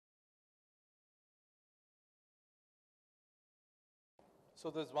So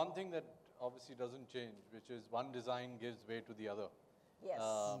there's one thing that obviously doesn't change, which is one design gives way to the other. Yes.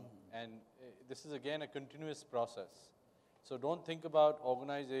 And this is again a continuous process. So don't think about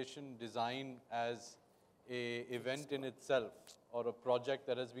organization design as a event in itself or a project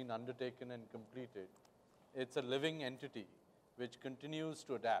that has been undertaken and completed. It's a living entity which continues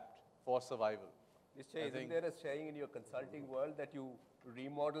to adapt for survival. Nischay, isn't there a saying in your consulting world that you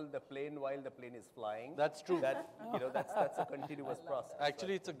remodel the plane while the plane is flying? That's true. That, that's a continuous process.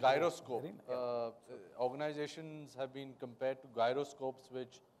 Actually, it's a gyroscope. Organizations have been compared to gyroscopes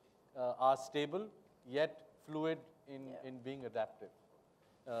which are stable yet fluid in being adaptive.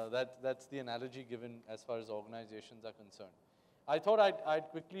 That's the analogy given as far as organizations are concerned. I thought I'd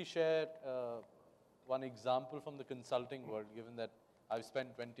quickly share one example from the consulting world, given that I've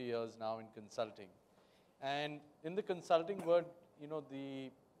spent 20 years now in consulting. And in the consulting world,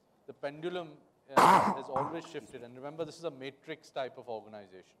 the pendulum has always shifted. And remember, this is a matrix type of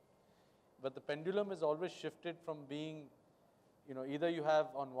organization. But the pendulum has always shifted from being, either you have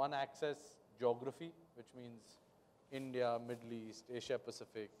on one axis geography, which means India, Middle East, Asia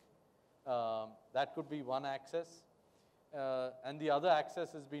Pacific. That could be one axis. And the other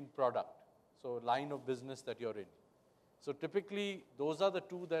axis has been product, so line of business that you're in. So typically, those are the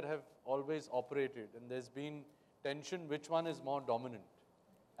two that have always operated, and there's been tension which one is more dominant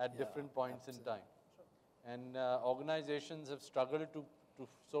at different points in time. And organizations have struggled to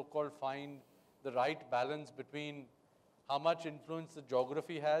so-called find the right balance between how much influence the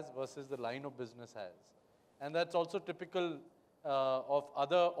geography has versus the line of business has. And that's also typical of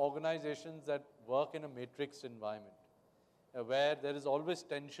other organizations that work in a matrix environment, where there is always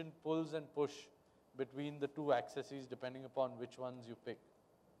tension, pulls and push between the two axes depending upon which ones you pick.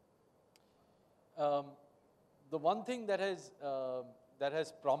 The one thing that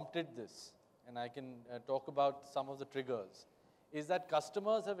has prompted this, and I can talk about some of the triggers, is that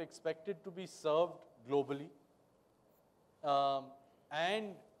customers have expected to be served globally.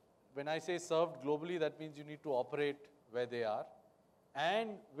 And when I say served globally, that means you need to operate where they are and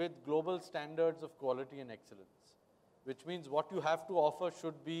with global standards of quality and excellence, which means what you have to offer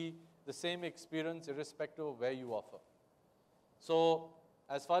should be the same experience irrespective of where you offer. So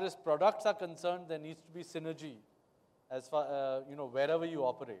as far as products are concerned, there needs to be synergy as far, wherever you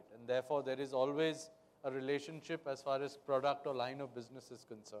operate. And therefore, there is always a relationship as far as product or line of business is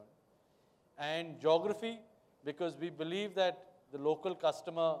concerned. And geography, because we believe that the local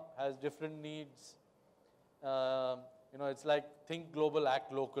customer has different needs. It's like think global,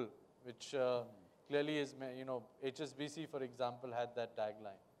 act local, which clearly is, HSBC, for example, had that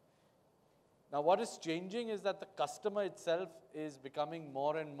tagline. Now, what is changing is that the customer itself is becoming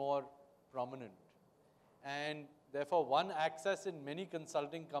more and more prominent. And therefore, one axis in many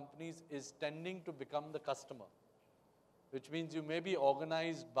consulting companies is tending to become the customer, which means you may be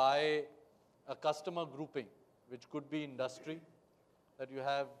organized by a customer grouping, which could be industry, that you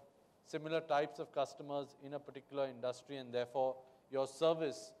have similar types of customers in a particular industry, and therefore your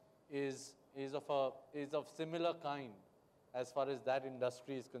service is of similar kind as far as that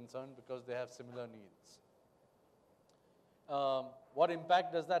industry is concerned, because they have similar needs. What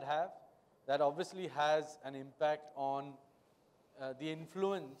impact does that have? That obviously has an impact on the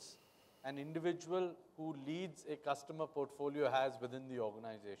influence an individual who leads a customer portfolio has within the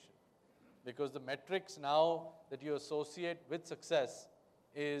organization. Because the metrics now that you associate with success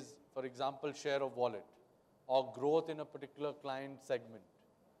is, for example, share of wallet or growth in a particular client segment.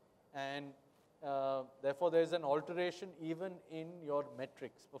 And therefore, there is an alteration even in your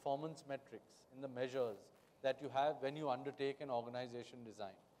metrics, performance metrics, in the measures that you have when you undertake an organization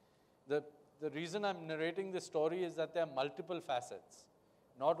design. The reason I'm narrating this story is that there are multiple facets,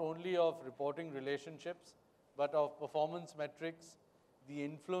 not only of reporting relationships, but of performance metrics, the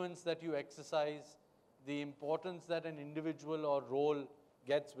influence that you exercise, the importance that an individual or role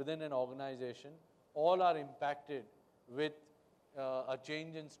gets within an organization, all are impacted with a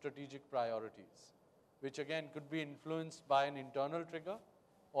change in strategic priorities, which again could be influenced by an internal trigger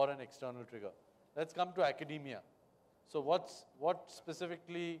or an external trigger. Let's come to academia. So what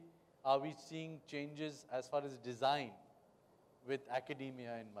specifically are we seeing changes as far as design with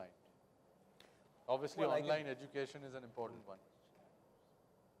academia in mind? Obviously, online education is an important one.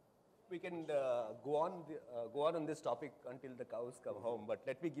 We can go on this topic until the cows come home. But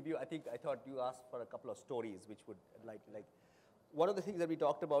let me give you, I thought you asked for a couple of stories which would like one of the things that we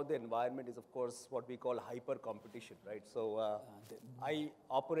talked about the environment is, of course, what we call hyper competition, right? So I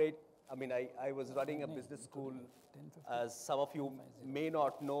was running a business school. As some of you may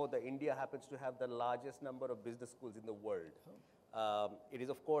not know, India happens to have the largest number of business schools in the world. It is,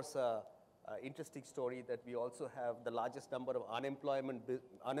 of course, interesting story that we also have the largest number of unemployable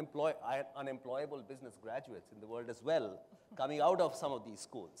business graduates in the world as well, coming out of some of these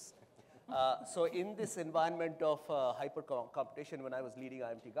schools. So in this environment of hyper competition, when I was leading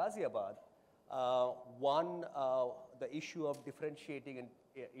IMT Ghaziabad, the issue of differentiating and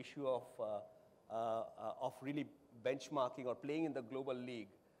issue of really benchmarking or playing in the global league,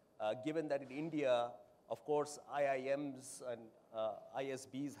 given that in India, of course, IIMs and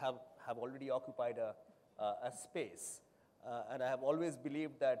ISBs have already occupied a space. And I have always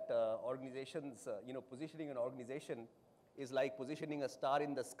believed that organizations, positioning an organization is like positioning a star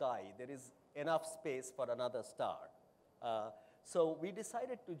in the sky. There is enough space for another star. So we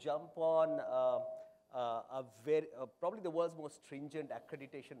decided to jump on probably the world's most stringent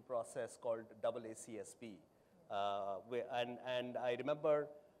accreditation process called AACSB. And I remember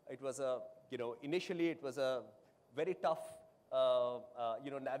it was initially it was a very tough,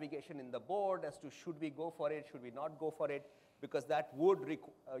 navigation in the board as to should we go for it, should we not go for it, because that would,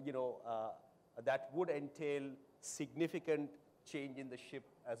 that would entail significant change in the ship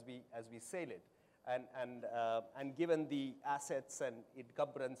as we sail it. And given the assets and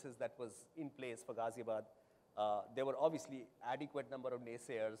encumbrances that was in place for Ghaziabad, there were obviously adequate number of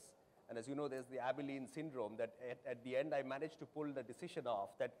naysayers. And as you know, there's the Abilene syndrome that at the end I managed to pull the decision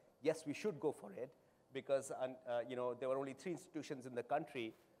off that yes, we should go for it, because there were only 3 institutions in the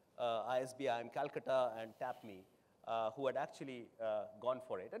country, ISB, IIM Calcutta, and TAPME, who had actually gone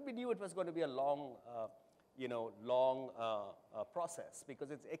for it. And we knew it was going to be a long process, because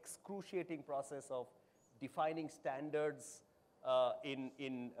it's excruciating process of defining standards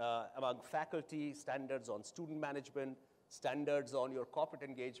among faculty, standards on student management, standards on your corporate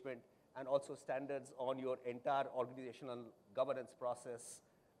engagement, and also standards on your entire organizational governance process,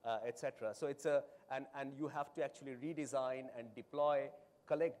 etc. So it's and you have to actually redesign and deploy,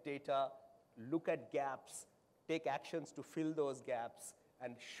 collect data, look at gaps, take actions to fill those gaps,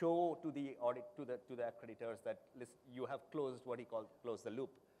 and show to the audit, to the accreditors that you have closed what he called close the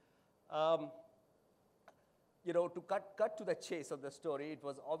loop. To cut to the chase of the story, it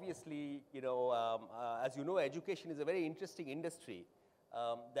was obviously, as you know, education is a very interesting industry,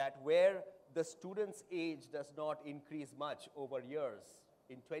 that where the student's age does not increase much over years.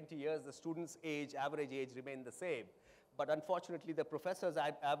 In 20 years, the student's average age remained the same. But unfortunately, the professor's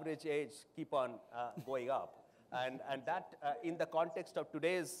average age keep on going up. And that, in the context of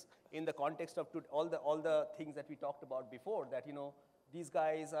all the things that we talked about before, that, these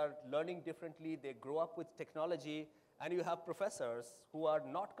guys are learning differently, they grow up with technology, and you have professors who are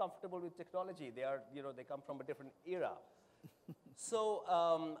not comfortable with technology. They come from a different era. So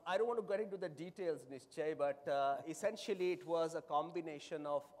I don't want to get into the details, Nishchay, but essentially it was a combination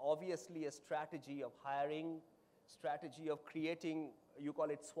of obviously a strategy of hiring, strategy of creating, you call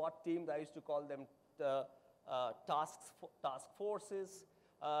it SWAT teams, I used to call them task forces.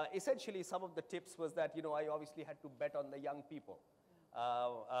 Essentially, some of the tips was that, I obviously had to bet on the young people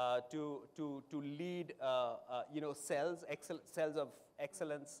to lead, cells of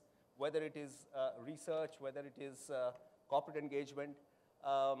excellence, whether it is research, whether it is corporate engagement.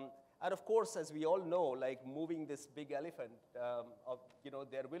 And of course, as we all know, like moving this big elephant,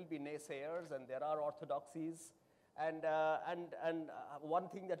 there will be naysayers and there are orthodoxies. And one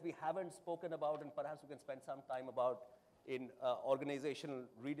thing that we haven't spoken about, and perhaps we can spend some time about in organizational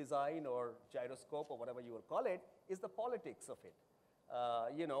redesign or gyroscope or whatever you will call it, is the politics of it.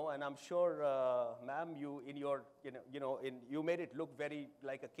 And I'm sure, ma'am, you made it look very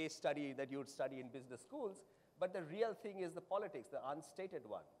like a case study that you would study in business schools, but the real thing is the politics, the unstated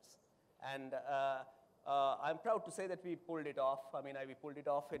ones. And I'm proud to say that we pulled it off. I mean, we pulled it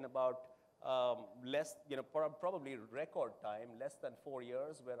off in about probably record time, less than 4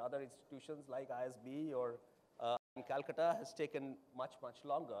 years, where other institutions like ISB or in Calcutta has taken much, much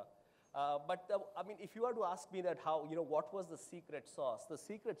longer. But if you were to ask me that how, what was the secret sauce? The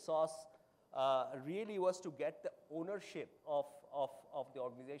secret sauce really was to get the ownership of the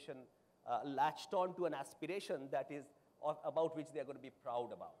organization latched on to an aspiration that is about which they're going to be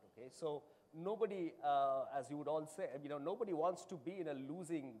proud about, okay? So nobody, as you would all say, nobody wants to be in a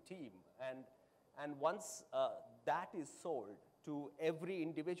losing team. And once that is sold to every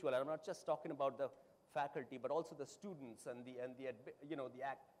individual, and I'm not just talking about the faculty, but also the students and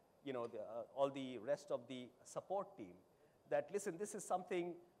all the rest of the support team, that listen, this is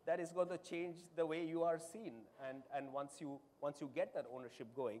something that is going to change the way you are seen. And once you get that ownership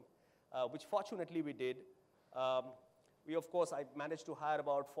going, which fortunately we did, I managed to hire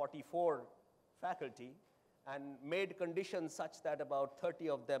about 44 faculty and made conditions such that about 30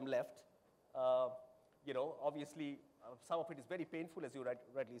 of them left. Obviously some of it is very painful, as you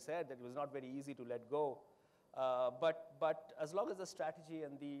rightly said, that it was not very easy to let go. But as long as the strategy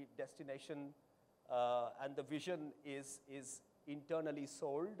and the destination and the vision is internally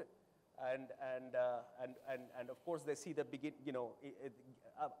sold, and of course they see the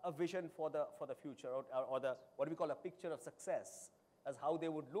a vision for the future, or the what we call a picture of success as how they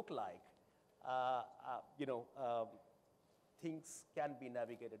would look like. Things can be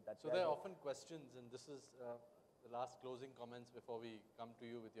navigated that way. So there are often questions, and this is the last closing comments before we come to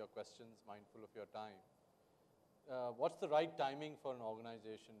you with your questions, mindful of your time. What's the right timing for an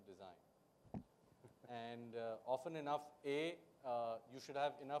organization design? And often enough, you should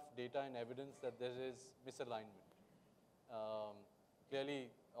have enough data and evidence that there is misalignment.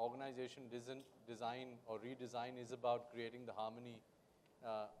 Clearly, organization design or redesign is about creating the harmony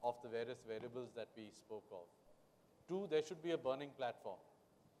of the various variables that we spoke of. 2, there should be a burning platform.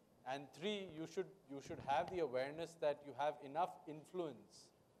 And 3, you should have the awareness that you have enough influence,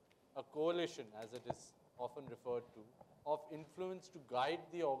 a coalition as it is often referred to, of influence to guide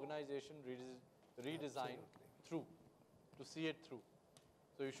the organization redesign through, to see it through.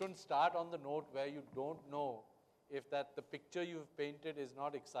 So you shouldn't start on the note where you don't know if the picture you've painted is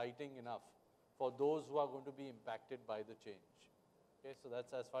not exciting enough for those who are going to be impacted by the change. Okay, so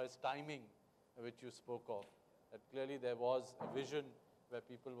that's as far as timing, which you spoke of. That clearly there was a vision where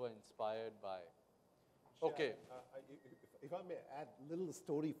people were inspired by. Okay. If I may add a little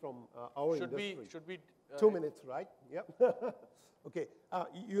story from our industry. Should we? 2 minutes, right? Yep. Okay.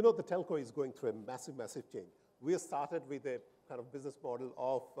 You know the telco is going through a massive, massive change. We started with a kind of business model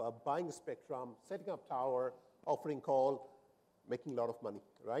of buying a spectrum, setting up tower, offering call, making a lot of money,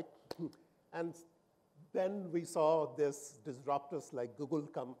 right? And then we saw this disruptors like Google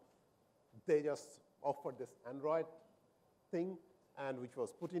come. They just offered this Android thing, and which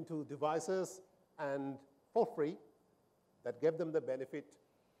was put into devices and for free. That gave them the benefit.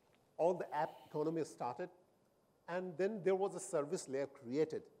 All the app economy started, and then there was a service layer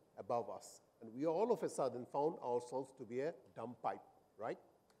created above us. And we all of a sudden found ourselves to be a dumb pipe, right?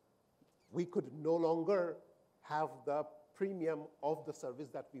 We could no longer have the premium of the service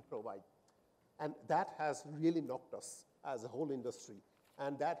that we provide. And that has really knocked us as a whole industry.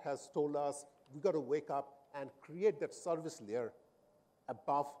 And that has told us we got to wake up and create that service layer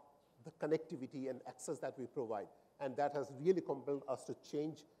above the connectivity and access that we provide. And that has really compelled us to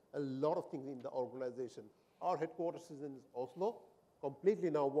change a lot of things in the organization. Our headquarters is in Oslo. Completely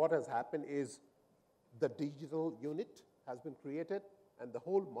now what has happened is the digital unit has been created, and the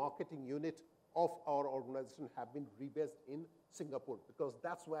whole marketing unit of our organization have been rebased in Singapore, because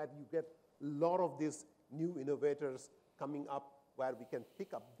that's where you get a lot of these new innovators coming up, where we can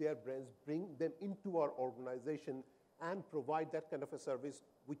pick up their brains, bring them into our organization, and provide that kind of a service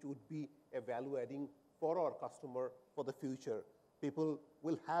which would be a value adding for our customer for the future. People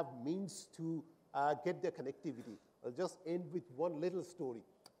will have means to get their connectivity. I'll just end with one little story.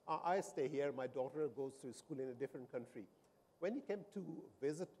 I stay here. My daughter goes to school in a different country. When he came to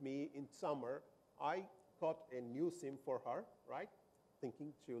visit me in summer, I got a new SIM for her, right?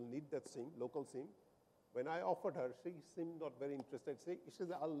 Thinking she will need that SIM, local SIM. When I offered her, she seemed not very interested. She said,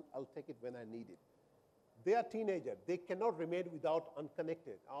 I'll take it when I need it. They are teenagers. They cannot remain without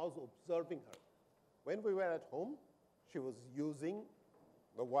unconnected. I was observing her. When we were at home, she was using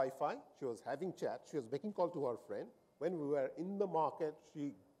the Wi-Fi. She was having chat. She was making call to her friend. When we were in the market,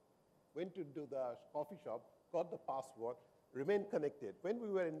 she went to do the coffee shop, got the password, remained connected. When we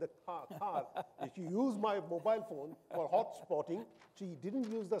were in the car, she used my mobile phone for hotspotting. She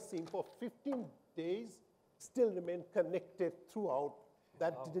didn't use the SIM for 15 days, still remained connected throughout.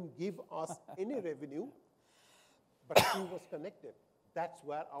 That didn't give us any revenue, but she was connected. That's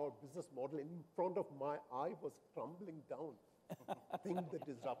where our business model in front of my eye was crumbling down. Think the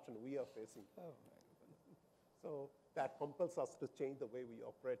disruption we are facing. Oh, so that compels us to change the way we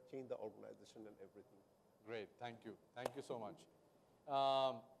operate, change the organization and everything. Great, thank you. Thank you so much.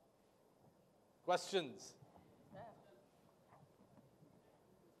 Questions?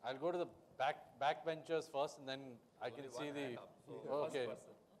 I'll go to the backbenchers first, and then I can see the... Okay,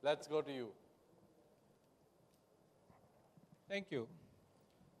 let's go to you. Thank you.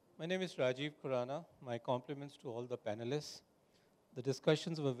 My name is Rajiv Khurana. My compliments to all the panelists. The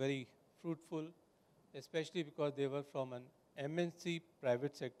discussions were very fruitful, especially because they were from an MNC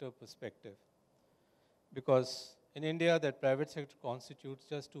private sector perspective. Because in India, that private sector constitutes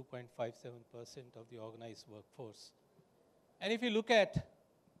just 2.57% of the organized workforce. And if you look at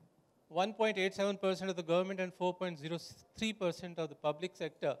 1.87% of the government and 4.03% of the public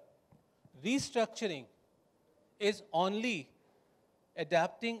sector, restructuring is only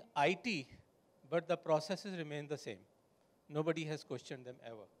adapting IT, but the processes remain the same. Nobody has questioned them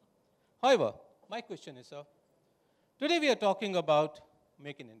ever. However, my question is, sir, today we are talking about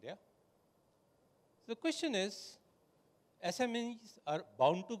Make in India. The question is, SMEs are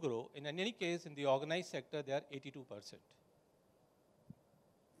bound to grow. In any case, in the organized sector, they are 82%.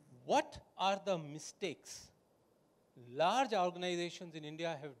 What are the mistakes large organizations in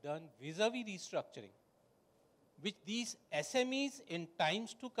India have done vis-a-vis restructuring, which these SMEs in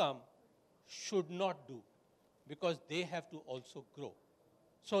times to come should not do, because they have to also grow?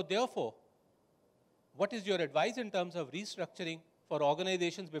 So therefore, what is your advice in terms of restructuring for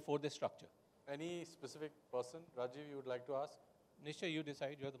organizations before they structure? Any specific person, Rajiv, you would like to ask? Nisha, you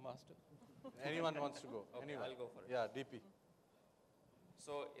decide, you're the master. Anyone wants to go? Okay, Anyone? I'll go for it. Yeah, DP.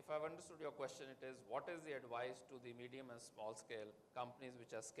 So if I've understood your question, it is what is the advice to the medium and small scale companies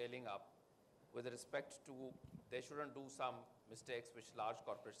which are scaling up with respect to they shouldn't do some mistakes which large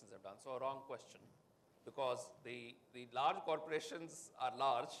corporations have done? So a wrong question, because the large corporations are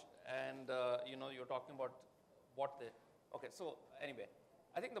large, and you're talking about what they, okay, so anyway,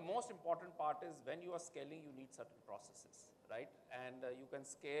 I think the most important part is when you are scaling, you need certain processes, right? And you can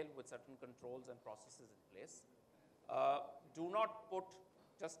scale with certain controls and processes in place. Do not put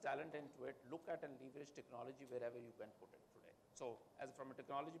just talent into it. Look at and leverage technology wherever you can put it today. So as from a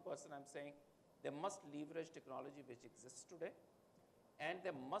technology person, I'm saying they must leverage technology which exists today, and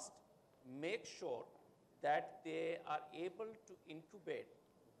they must make sure that they are able to incubate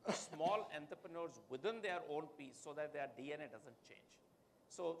small entrepreneurs within their own piece so that their DNA doesn't change.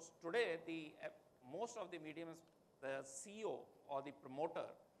 So today, most of the mediums, the CEO or the promoter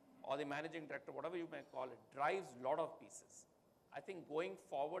or the managing director, whatever you may call it, drives a lot of pieces. I think going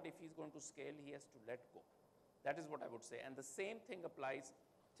forward, if he's going to scale, he has to let go. That is what I would say. And the same thing applies,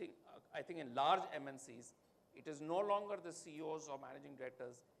 I think, in large MNCs. It is no longer the CEOs or managing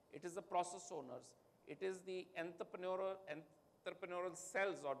directors. It is the process owners. It is the entrepreneurial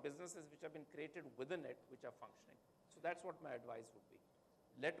cells or businesses which have been created within it which are functioning. So that's what my advice would be.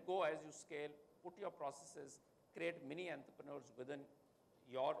 Let go as you scale, put your processes, create mini entrepreneurs within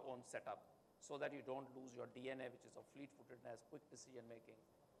your own setup so that you don't lose your DNA, which is of fleet-footedness, quick decision-making,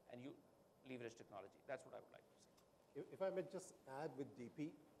 and you leverage technology. That's what I would like to say. If I may just add with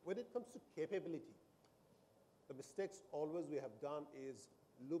DP, when it comes to capability, the mistakes always we have done is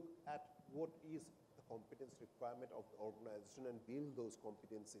look at what is the competence requirement of the organization and build those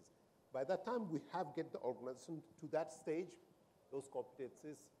competencies. By that time we have get the organization to that stage, those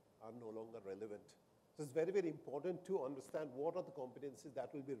competencies are no longer relevant. So it's very, very important to understand what are the competencies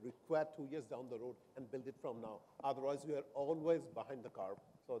that will be required 2 years down the road and build it from now. Otherwise, we are always behind the curve.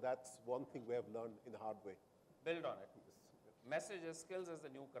 So that's one thing we have learned in the hard way. Build on it. Messages, skills is the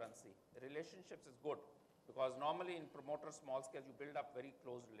new currency. Relationships is good, because normally in promoter small scale, you build up very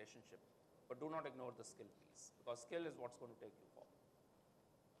close relationship. But do not ignore the skill piece, because skill is what's going to take you forward.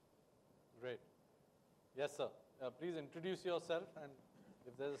 Great. Yes, sir. Please introduce yourself, and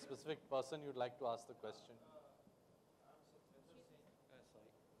if there's a specific person you'd like to ask the question.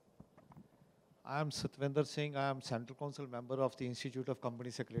 I am Satvinder Singh. I am Central Council member of the Institute of Company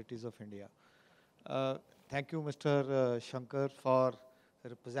Secretaries of India. Thank you, Mr. Shankar, for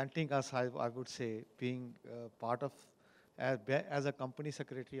representing us, I would say, being part of, as a company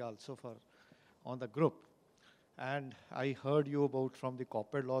secretary also on the group. And I heard you about from the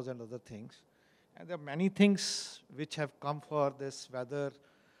corporate laws and other things. And there are many things which have come for this, whether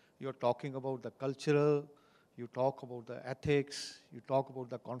you're talking about the cultural, you talk about the ethics, you talk about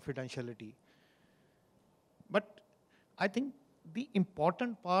the confidentiality. But I think the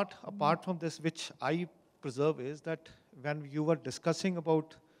important part, apart from this, which I preserve, is that when you were discussing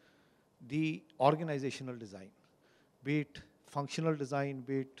about the organizational design, be it functional design,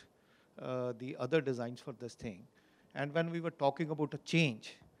 be it the other designs for this thing, and when we were talking about a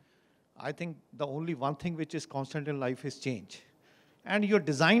change, I think the only one thing which is constant in life is change. And your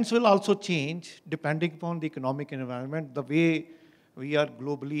designs will also change depending upon the economic environment, the way we are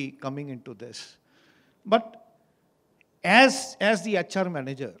globally coming into this. But as the HR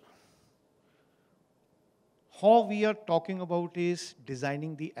manager, how we are talking about is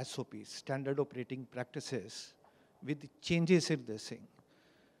designing the SOPs, standard operating practices, with the changes in this thing.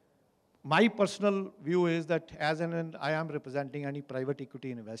 My personal view is that I am representing any private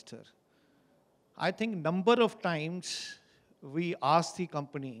equity investor, I think number of times we ask the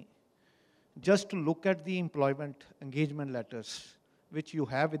company just to look at the employment engagement letters, which you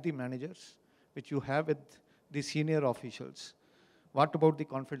have with the managers, which you have with the senior officials. What about the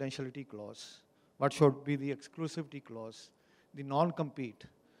confidentiality clause? What should be the exclusivity clause, the non-compete?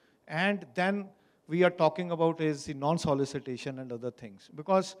 And then we are talking about is the non-solicitation and other things,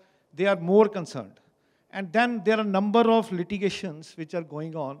 because they are more concerned. And then there are a number of litigations which are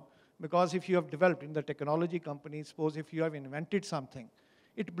going on, because if you have developed in the technology company, suppose if you have invented something,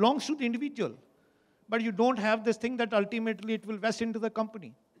 it belongs to the individual. But you don't have this thing that ultimately it will vest into the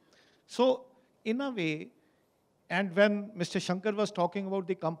company. So in a way, and when Mr. Shankar was talking about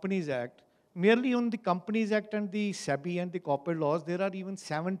the Companies Act, merely on the Companies Act and the SEBI and the corporate laws, there are even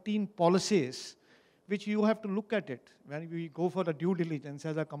 17 policies which you have to look at it. When we go for a due diligence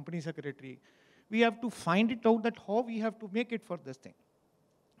as a company secretary, we have to find it out that how we have to make it for this thing.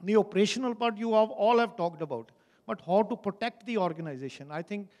 The operational part you have all have talked about, but how to protect the organization. I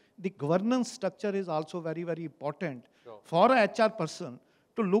think the governance structure is also very, very important for a HR person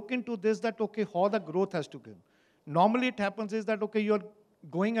to look into this, that, okay, how the growth has to go. Normally it happens is that, okay, you're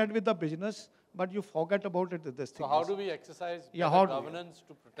going ahead with the business, but you forget about it, this thing. So how do we exercise governance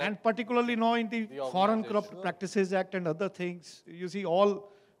to protect? And particularly now in the Foreign Corrupt Practices Act and other things, you see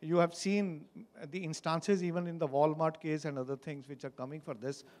you have seen the instances even in the Walmart case and other things which are coming for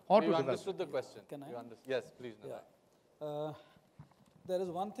this. How to develop. Understood the question. Can I? Yes, please. Yeah. There is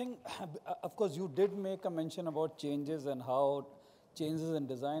one thing, of course, you did make a mention about changes and how changes in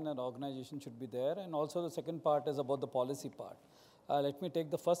design and organization should be there. And also the second part is about the policy part. Let me take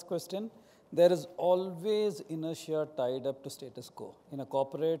the first question. There is always inertia tied up to status quo. In a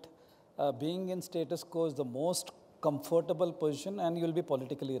corporate, being in status quo is the most comfortable position, and you'll be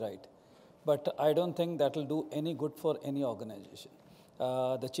politically right. But I don't think that will do any good for any organization.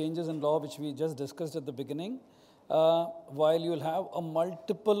 The changes in law, which we just discussed at the beginning, while you'll have a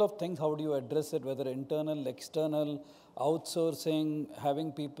multiple of things, how do you address it, whether internal, external, outsourcing,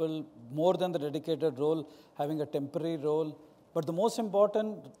 having people more than the dedicated role, having a temporary role. But the most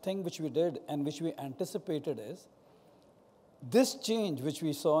important thing which we did and which we anticipated is, this change which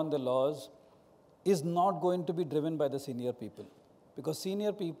we saw in the laws is not going to be driven by the senior people. Because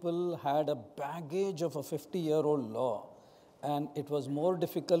senior people had a baggage of a 50-year-old law, and it was more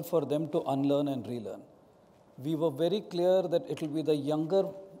difficult for them to unlearn and relearn. We were very clear that it will be the younger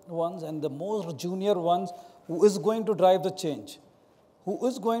ones and the more junior ones who is going to drive the change, who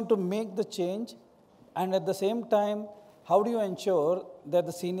is going to make the change, and at the same time, how do you ensure that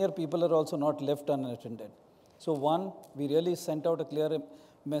the senior people are also not left unattended? So one, we really sent out a clear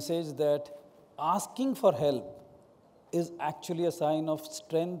message that asking for help is actually a sign of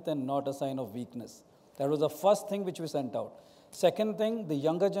strength and not a sign of weakness. That was the first thing which we sent out. Second thing, the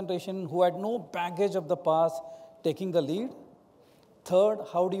younger generation who had no baggage of the past taking the lead. Third,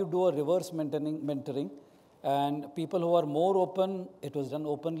 how do you do a reverse mentoring? And people who are more open, it was done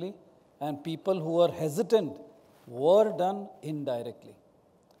openly. And people who are hesitant were done indirectly.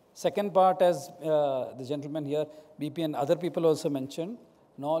 Second part, as the gentleman here, BP and other people also mentioned,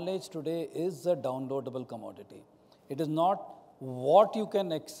 knowledge today is a downloadable commodity. It is not what you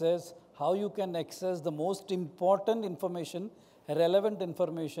can access, how you can access the most important information, relevant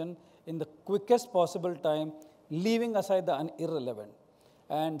information in the quickest possible time, leaving aside the irrelevant.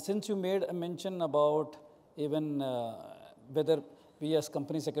 And since you made a mention about even whether we as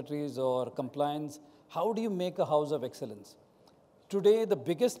company secretaries or compliance, how do you make a house of excellence? Today, the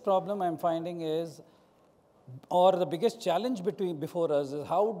biggest problem I'm finding is, or the biggest challenge before us is,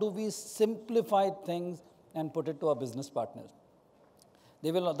 how do we simplify things and put it to our business partners?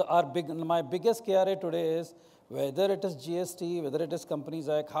 My biggest KRA today is, whether it is GST, whether it is Companies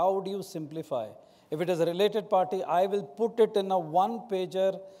Act, how do you simplify? If it is a related party, I will put it in a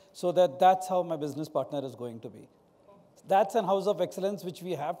one-pager so that that's how my business partner is going to be. That's a house of excellence which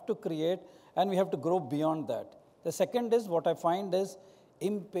we have to create, and we have to grow beyond that. The second is, what I find is,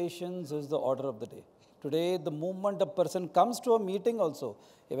 impatience is the order of the day. Today, the moment a person comes to a meeting also,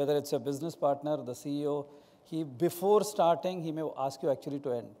 whether it's a business partner, the CEO, before starting, he may ask you actually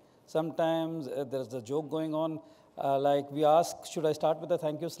to end. Sometimes there's a joke going on, like we ask, should I start with a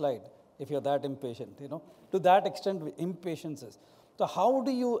thank you slide, if you're that impatient, To that extent, impatience is. So how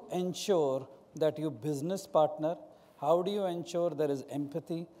do you ensure that your business partner, how do you ensure there is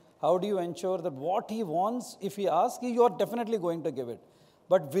empathy? How do you ensure that what he wants, if he asks you, you are definitely going to give it.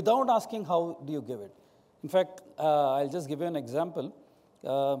 But without asking, how do you give it? In fact, I'll just give you an example.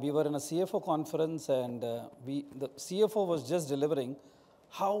 We were in a CFO conference, and the CFO was just delivering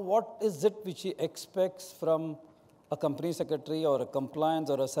what is it which he expects from a company secretary or a compliance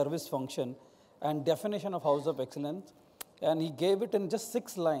or a service function, and definition of house of excellence. And he gave it in just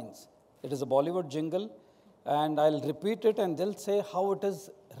 6 lines. It is a Bollywood jingle, and I'll repeat it, and they'll say how it is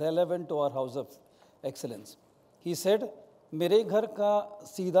relevant to our house of excellence. He said, मेरे घर का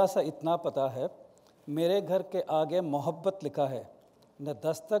सीधा सा इतना पता है, मेरे घर के आगे मोहब्बत लिखा है, न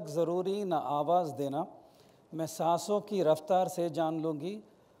दस्तक ज़रूरी न आवाज़ देना, मैं सांसों की रफ्तार से जान लूँगी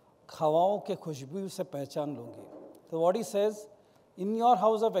हवाओं के खुशबू से पहचान लूँगी. So what he says, in your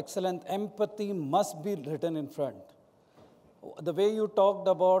house of excellence, empathy must be written in front. The way you talked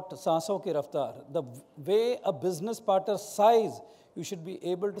about सांसों की रफ्तार, the way a business partner sighs, you should be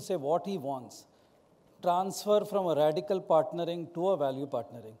able to say what he wants. Transfer from a radical partnering to a value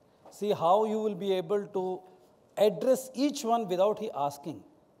partnering. See how you will be able to address each one without he asking.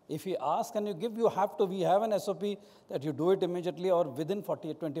 If he asks and you give, we have an SOP that you do it immediately or within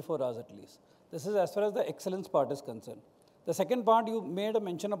 24 hours at least. This is as far as the excellence part is concerned. The second part, you made a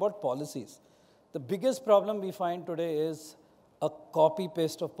mention about policies. The biggest problem we find today is a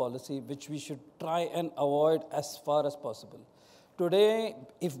copy-paste of policy, which we should try and avoid as far as possible. Today,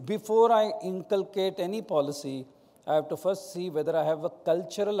 if before I inculcate any policy, I have to first see whether I have a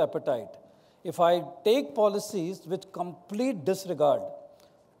cultural appetite. If I take policies with complete disregard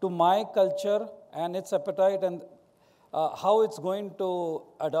to my culture and its appetite and how it's going to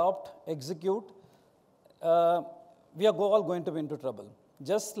adopt, execute, we are all going to be into trouble.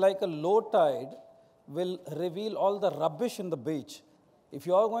 Just like a low tide will reveal all the rubbish in the beach. If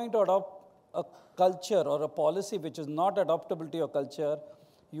you are going to adopt a culture or a policy which is not adaptable to your culture,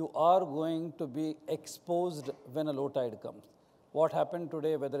 you are going to be exposed when a low tide comes. What happened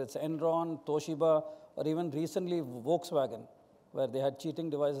today, whether it's Enron, Toshiba, or even recently Volkswagen, where they had cheating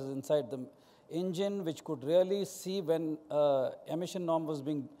devices inside the engine which could really see when emission norm was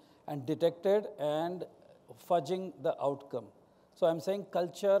being detected and fudging the outcome. So I'm saying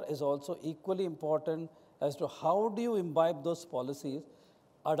culture is also equally important as to how do you imbibe those policies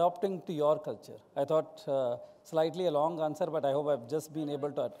adopting to your culture. I thought slightly a long answer, but I hope I've just been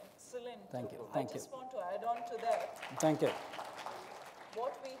able to. Excellent. Thank you. I just want to add on to that. Thank you.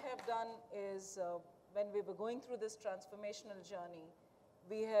 What we have done is when we were going through this transformational journey,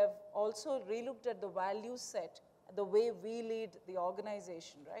 we have also relooked at the value set, the way we lead the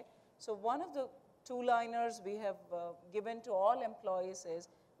organization, right? So one of the two-liners we have given to all employees is,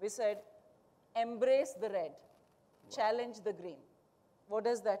 we said, embrace the red, challenge the green. What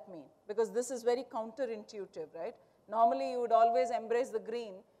does that mean? Because this is very counterintuitive, right? Normally, you would always embrace the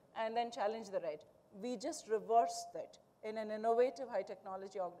green and then challenge the red. We just reversed that in an innovative high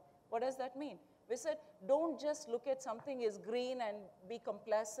technology organization. What does that mean? We said, don't just look at something as green and be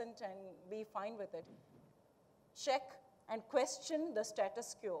complacent and be fine with it. Check and question the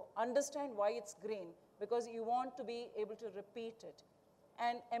status quo. Understand why it's green, because you want to be able to repeat it.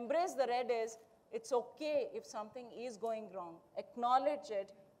 And embrace the red is, it's okay if something is going wrong. Acknowledge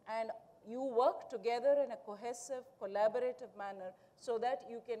it, and you work together in a cohesive, collaborative manner so that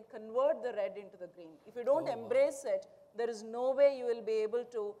you can convert the red into the green. If you don't embrace it, there is no way you will be able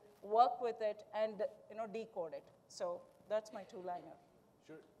to work with it and decode it. So that's my two-liner.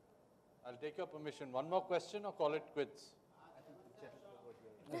 Sure. I'll take your permission. One more question or call it quits?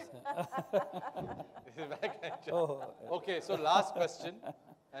 Okay, so last question.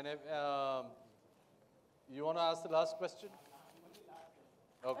 And if, you want to ask the last question?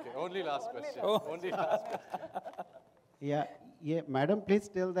 Okay, only last question. Only last question. Yeah, madam, please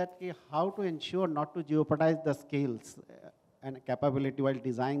tell that how to ensure not to jeopardize the skills and capability while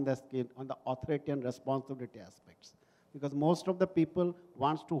designing the skill on the authority and responsibility aspects. Because most of the people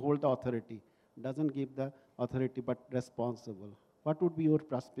wants to hold the authority, doesn't give the authority but responsible. What would be your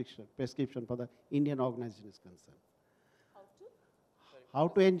prescription for the Indian organization is concerned? How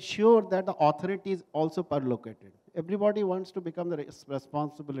to ensure that the authority is also perlocated. Everybody wants to become the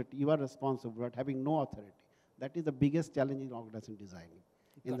responsibility. You are responsible, but having no authority. That is the biggest challenge in organization designing.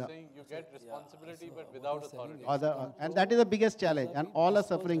 You're saying you get responsibility, but without authority. And that is the biggest challenge. And all are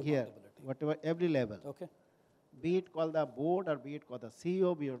suffering here, whatever, every level. Okay. Be it called the board or be it called the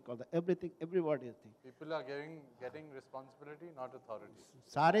CEO, be it called the everything, everybody is thinking. People are getting responsibility, not authority.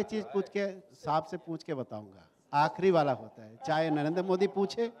 सारे चीज पूछ के साहब से पूछ के बताऊंगा. आखिरी वाला होता है. चाहे नरेंद्र मोदी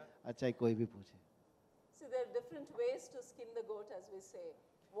पूछे, चाहे कोई भी पूछे. See, there are different ways to skin the goat, as we say.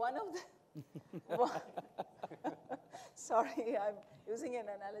 One of the sorry, I'm using an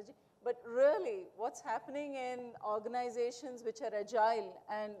analogy. But really, what's happening in organizations which are agile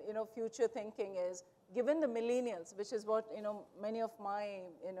and future thinking is, given the millennials, which is what many of my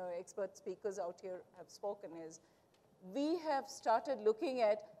expert speakers out here have spoken, is we have started looking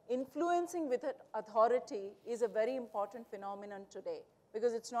at influencing with authority is a very important phenomenon today,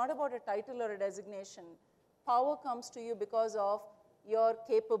 because it's not about a title or a designation. Power comes to you because of your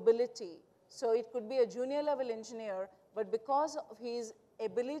capability. So it could be a junior level engineer, but because of his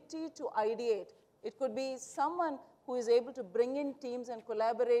ability to ideate, it could be someone who is able to bring in teams and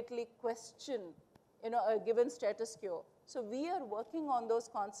collaboratively question a given status quo. So we are working on those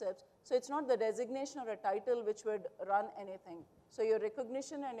concepts. So it's not the designation or a title which would run anything. So your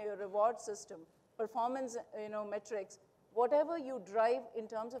recognition and your reward system, performance metrics, whatever you drive in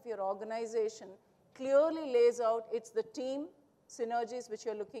terms of your organization clearly lays out it's the team synergies which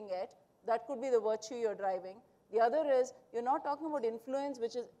you're looking at. That could be the virtue you're driving. The other is you're not talking about influence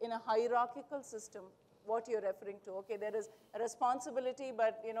which is in a hierarchical system, what you're referring to. Okay, there is a responsibility,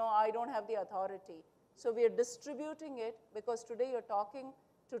 but I don't have the authority. So we are distributing it because today you're talking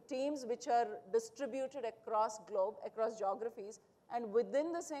to teams which are distributed across globe, across geographies, and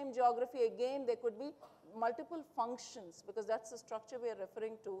within the same geography, again, there could be multiple functions because that's the structure we are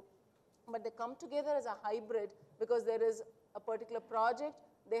referring to. But they come together as a hybrid because there is a particular project,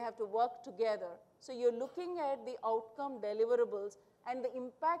 they have to work together. So you're looking at the outcome deliverables and the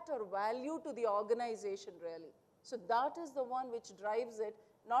impact or value to the organization really. So that is the one which drives it,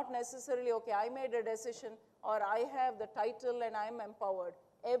 not necessarily, okay, I made a decision or I have the title and I'm empowered.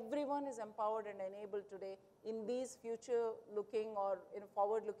 Everyone is empowered and enabled today in these future-looking or in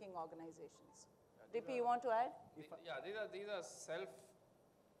forward-looking organizations. DP, you want to add? Yeah, these are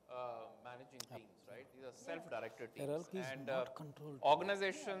self-managing teams, right? These are self-directed teams. And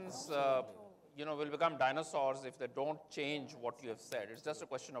organizations, will become dinosaurs if they don't change what you have said. It's just a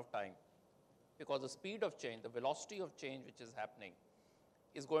question of time. Because the speed of change, the velocity of change which is happening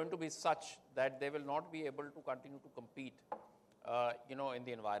is going to be such that they will not be able to continue to compete in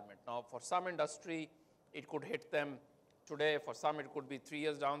the environment. Now, for some industry, it could hit them today. For some, it could be 3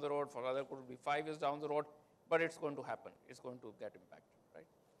 years down the road. For other, it could be 5 years down the road. But it's going to happen. It's going to get impacted, right?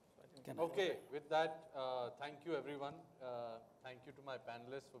 So okay, with that, thank you, everyone. Thank you to my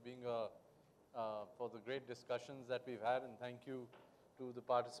panelists for being for the great discussions that we've had, and thank you to the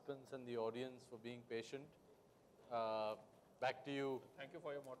participants and the audience for being patient. Back to you. Thank you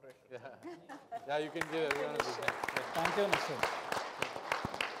for your moderation. Yeah, yeah, you can give everyone a big hand. Thank you, Mr.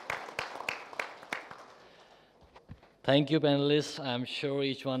 Thank you, panelists. I'm sure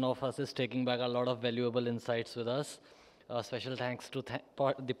each one of us is taking back a lot of valuable insights with us. Special thanks to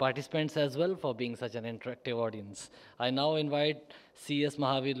the participants as well for being such an interactive audience. I now invite CS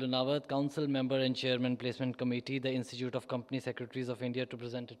Mahavir Lunawat, Council Member and Chairman Placement Committee, the Institute of Company Secretaries of India, to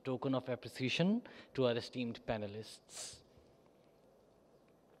present a token of appreciation to our esteemed panelists.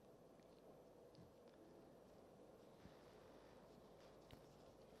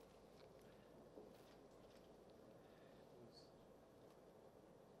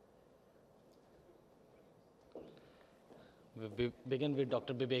 We begin with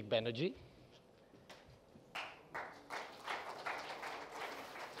Dr. Bibek Banerjee.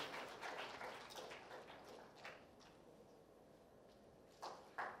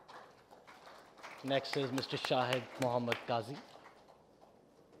 Next is Mr. Shahid Mohammad Qazi.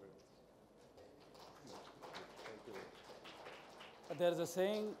 There is a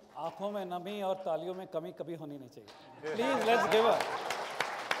saying, आँखों में नमी और तालियों में कमी कभी होनी नहीं चाहिए. Please, let's give her.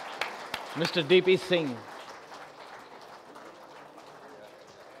 Mr. DP Singh.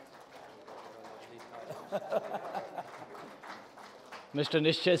 Mr.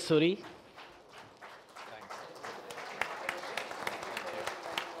 Nishchay Suri.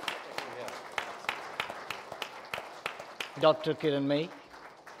 Dr. Kiran May.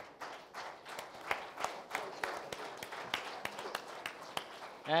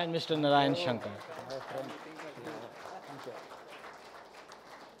 And Mr. Narayan Shankar.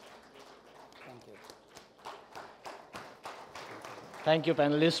 Thank you,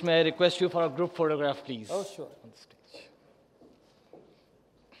 panelists. May I request you for a group photograph, please? Oh, sure. On the stage.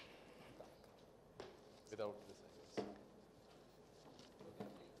 Without this, I guess.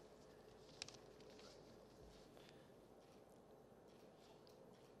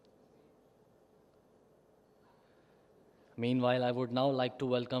 Meanwhile, I would now like to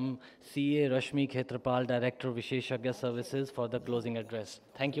welcome CA Rashmi Khetrapal, Director Visheshagya Services, for the closing address.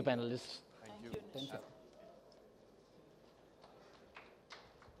 Thank you, panelists. Thank you. Thank you.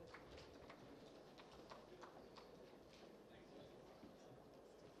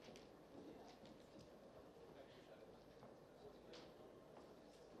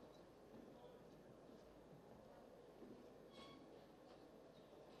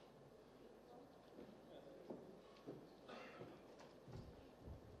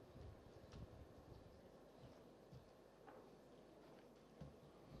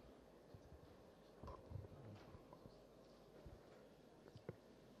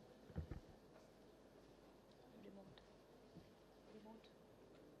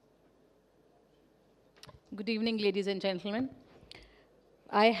 Good evening, ladies and gentlemen.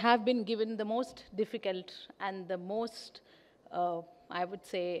 I have been given the most difficult and the most, I would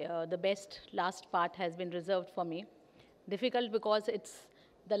say, the best last part has been reserved for me. Difficult because it's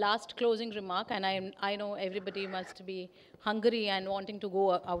the last closing remark, and I know everybody must be hungry and wanting to go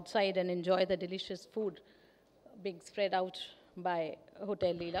outside and enjoy the delicious food being spread out by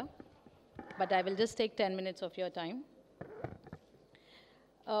Hotel Leela. But I will just take 10 minutes of your time.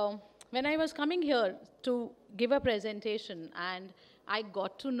 When I was coming here to give a presentation and I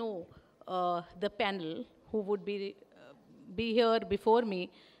got to know the panel who would be here before me,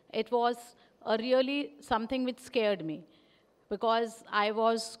 it was really something which scared me, because I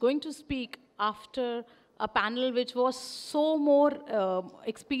was going to speak after a panel which was so more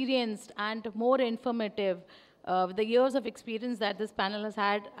experienced and more informative. With the years of experience that this panel has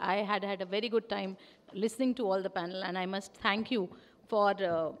had, I had a very good time listening to all the panel, and I must thank you for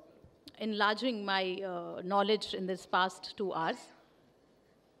enlarging my knowledge in this past 2 hours.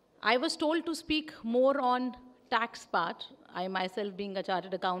 I was told to speak more on tax part. I myself being a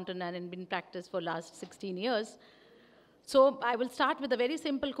chartered accountant and been in practice for last 16 years. So I will start with a very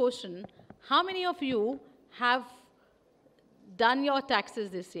simple question. How many of you have done your taxes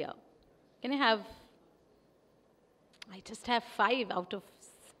this year? Can I have, I just have 5 out of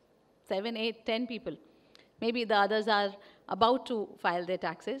 7, 8, 10 people. Maybe the others are about to file their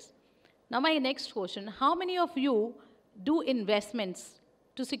taxes. Now my next question, how many of you do investments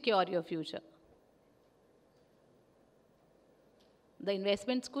to secure your future? The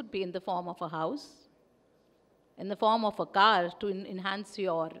investments could be in the form of a house, in the form of a car to enhance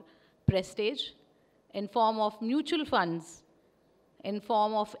your prestige, in form of mutual funds, in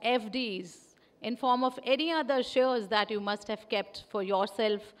form of FDs, in form of any other shares that you must have kept for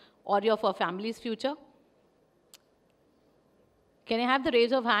yourself or your for family's future. Can I have the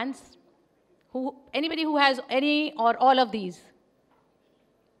raise of hands? Anybody who has any or all of these?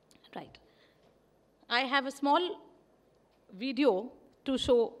 Right. I have a small video to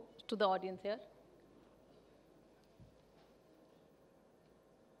show to the audience here.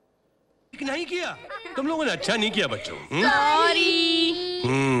 नहीं किया तुम लोगों ने अच्छा नहीं किया बच्चों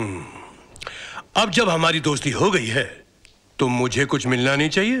Sorry. अब जब हमारी दोस्ती हो गई है तो मुझे कुछ मिलना नहीं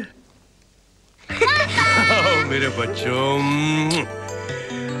चाहिए मेरे बच्चों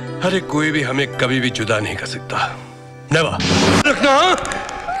अरे कोई भी हमें कभी भी जुदा नहीं कर सकता नेवर रखना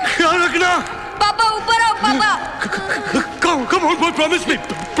ख्याल रखना पापा ऊपर आओ पापा come on boy promise me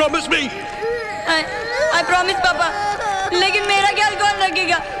I promise पापा लेकिन मेरा ख्याल कौन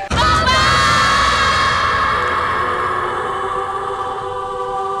रखेगा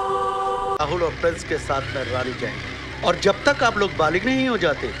राहुल और प्रिंस के साथ में रानी जाएंगे और जब तक आप लोग बालिग नहीं हो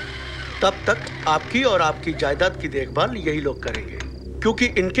जाते तब तक आपकी और आपकी जायदाद की देखभाल यही लोग करेंगे क्योंकि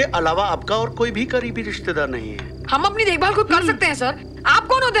इनके अलावा आपका और कोई भी करीबी रिश्तेदार नहीं है हम अपनी देखभाल खुद कर सकते हैं सर आप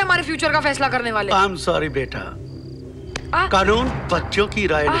कौन होते हैं हमारे फ्यूचर का फैसला करने वाले आई एम सॉरी बेटा कानून बच्चों की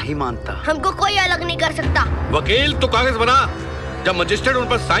राय नहीं मानता हमको कोई अलग नहीं कर सकता वकील तो कागज बना जब मजिस्ट्रेट उन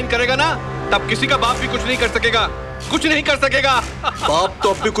पर साइन करेगा ना तब किसी का बाप भी कुछ नहीं कर सकेगा बाप तो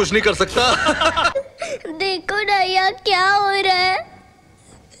अब भी कुछ नहीं कर सकता देखो नैया क्या हो रहा है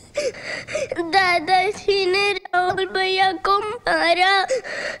दादाजी ने राहुल भैया को मारा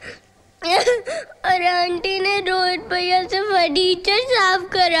और आंटी ने रोहित भैया से फर्नीचर साफ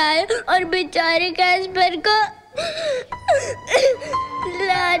कराया और बेचारे कैस्पर को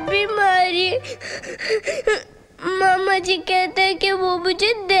लात भी मारी मामा जी कहते हैं कि वो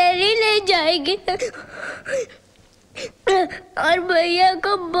मुझे दिल्ली ले जाएंगे और भैया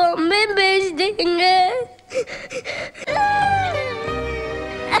को बॉम्बे भेज देंगे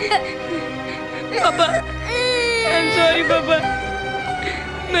पापा I'm sorry पापा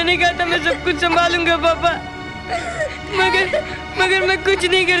मैंने कहा था मैं सब कुछ संभालूंगा पापा मगर मैं कुछ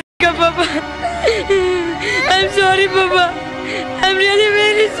नहीं कर सका पापा I'm sorry पापा I'm really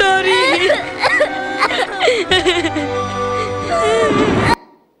very sorry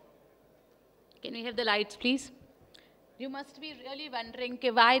Can we have the lights, please? You must be really wondering,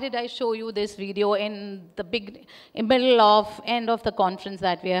 why did I show you this video in the middle of end of the conference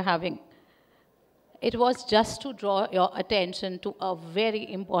that we are having? It was just to draw your attention to a very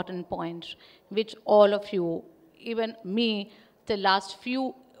important point, which all of you, even me, the last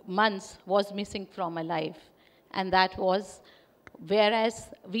few months was missing from my life. And that was,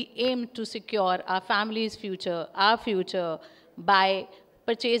 whereas we aim to secure our family's future, our future, by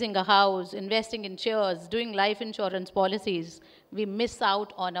purchasing a house, investing in shares, doing life insurance policies, we miss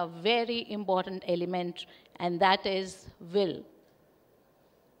out on a very important element, and that is will.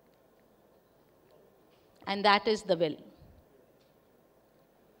 And that is the will.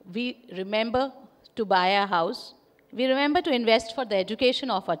 We remember to buy a house. We remember to invest for the education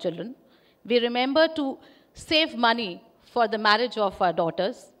of our children. We remember to save money for the marriage of our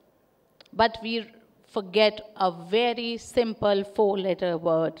daughters. But we forget a very simple 4-letter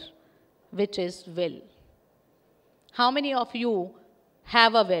word, which is will. How many of you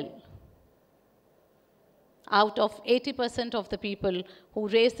have a will? Out of 80% of the people who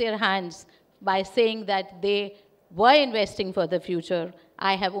raise their hands by saying that they were investing for the future,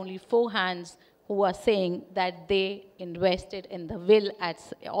 I have only 4 hands who are saying that they invested in the will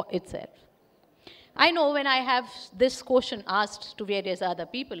itself. I know when I have this question asked to various other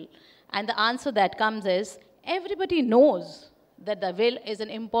people, and the answer that comes is, everybody knows that the will is an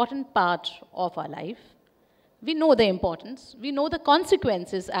important part of our life. We know the importance. We know the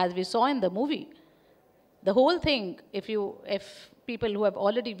consequences, as we saw in the movie. The whole thing, if people who have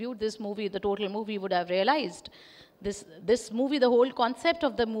already viewed this movie, the total movie, would have realized, this movie, the whole concept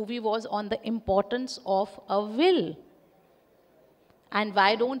of the movie was on the importance of a will. And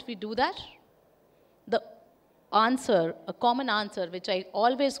why don't we do that? The answer, a common answer, which I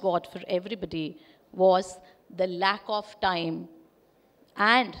always got for everybody, was the lack of time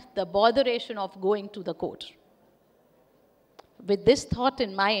and the botheration of going to the court. With this thought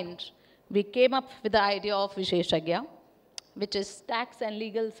in mind, we came up with the idea of Visheshagya, which is tax and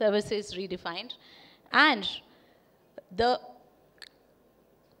legal services redefined. And the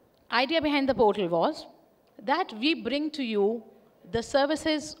idea behind the portal was that we bring to you the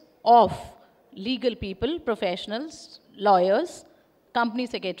services of legal people, professionals, lawyers, company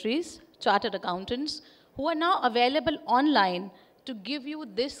secretaries, chartered accountants, who are now available online to give you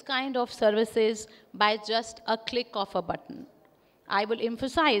this kind of services by just a click of a button. I will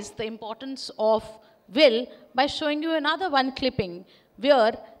emphasize the importance of will by showing you another one clipping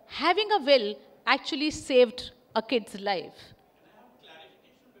where having a will actually saved a kid's life. Can I have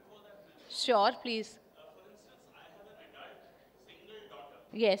clarification before that? Sure, please. For instance, I have an adult single daughter.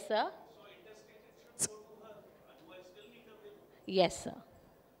 Yes, sir. So intestate should go to her. Do I still need a will? Yes, sir.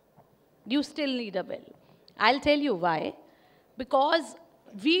 You still need a will. I'll tell you why. Because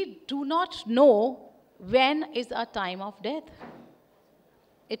we do not know when is our time of death.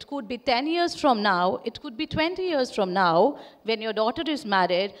 It could be 10 years from now, it could be 20 years from now, when your daughter is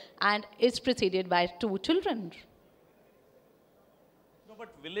married and is preceded by 2 children. No, but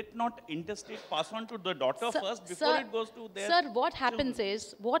will it not intestate pass on to the daughter first before it goes to their Sir, what happens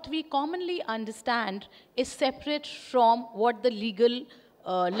is, what we commonly understand is separate from what the legal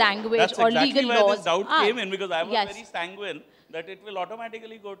language That's or exactly legal where laws this doubt came in, because I was yes. very sanguine that it will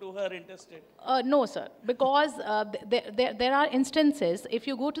automatically go to her intestate. No, sir, because there are instances, if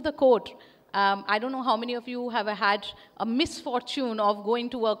you go to the court, I don't know how many of you have had a misfortune of going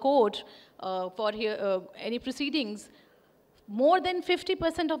to a court for any proceedings. More than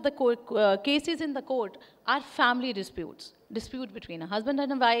 50% of the cases in the court are family disputes. Dispute between a husband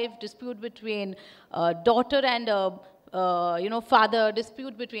and a wife, dispute between daughter and father,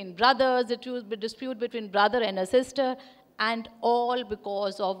 dispute between brothers, dispute between brother and a sister, and all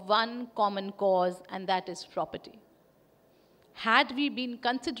because of one common cause, and that is property. Had we been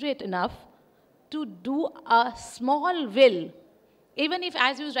considerate enough to do a small will, even if,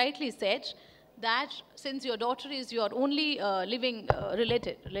 as you rightly said, that since your daughter is your only living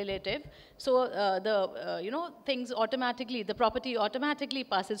relative, so things automatically, the property automatically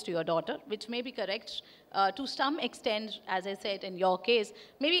passes to your daughter, which may be correct to some extent, as I said in your case,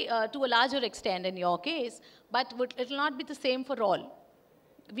 maybe to a larger extent in your case, but it will not be the same for all.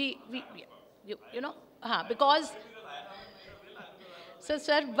 Because, so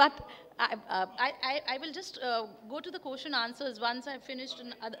sir, but I will just go to the question answers once I've finished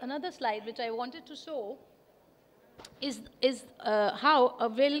another slide, which I wanted to show is how a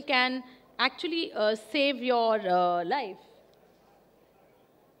will can actually save your life.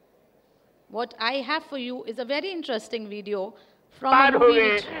 What I have for you is a very interesting video from a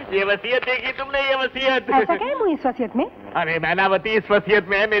movie which... ये वसीयत देखी तुमने, ये वसीयत ऐसा क्या है मुझे इस वसीयत में? अरे मैनावती, इस वसीयत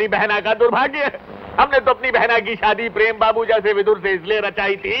में है मेरी बहना का दुर्भाग्य। हमने तो अपनी बहना की शादी प्रेम बाबू जैसे विदुर से इसलिए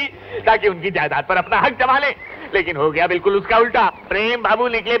रचाई थी ताकि उनकी जायदाद पर अपना हक जमा ले, लेकिन हो गया बिल्कुल उसका उल्टा। प्रेम बाबू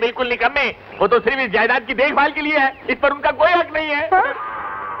निकले बिल्कुल निकम्मे। वो तो सिर्फ इस जायदाद की देखभाल के लिए है, इस पर उनका कोई हक नहीं है।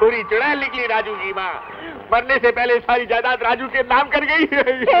 पूरी चुड़ैल निकली राजू की माँ, मरने से पहले सारी जायदाद राजू के नाम कर गई।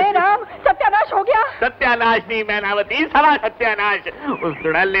 हे राम, सत्यानाश हो गया। सत्यानाश नहीं मैनावती, सवा सत्यानाश। उस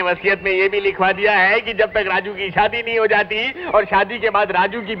चुड़ैल ने वसीयत में ये भी लिखवा दिया है कि जब तक राजू की शादी नहीं हो जाती और शादी के बाद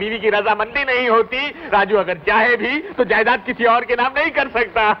राजू की बीवी की रजामंदी नहीं होती, राजू अगर चाहे भी तो जायदाद किसी और के नाम नहीं कर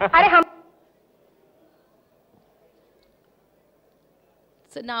सकता। अरे हम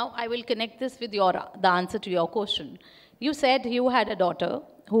So now I will connect this with the answer to your question. You said you had a daughter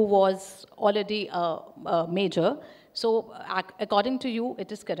who was already a major. So according to you,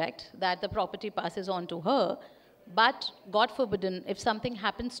 it is correct that the property passes on to her. But God forbidden, if something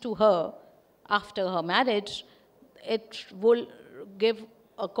happens to her, after her marriage, it will give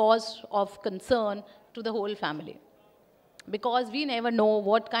a cause of concern to the whole family. Because we never know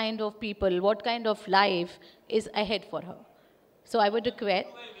what kind of people, what kind of life is ahead for her. So I would request.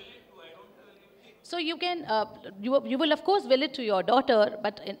 So you can, you will of course will it to your daughter,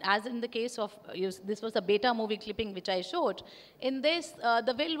 but as in the case of, this was a beta movie clipping which I showed. In this,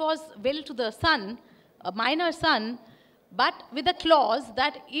 the will was will to the son, a minor son, but with a clause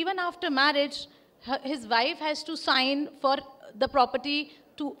that even after marriage, his wife has to sign for the property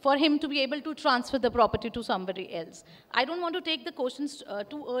for him to be able to transfer the property to somebody else. I don't want to take the questions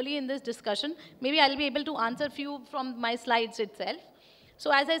too early in this discussion. Maybe I'll be able to answer a few from my slides itself.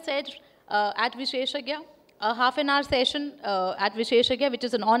 So as I said, at Visheshagya, a half-an-hour session at Visheshagya, which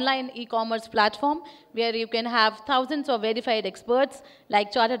is an online e-commerce platform where you can have thousands of verified experts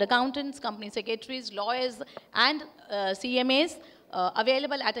like chartered accountants, company secretaries, lawyers, and CMAs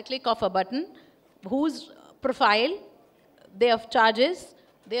available at a click of a button, whose profile, their charges,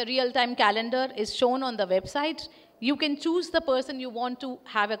 their real-time calendar is shown on the website. You can choose the person you want to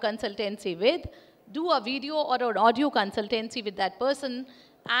have a consultancy with, do a video or an audio consultancy with that person,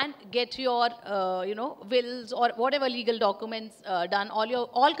 and get your wills or whatever legal documents done.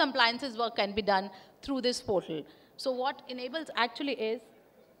 All compliances work can be done through this portal. So what enables actually is,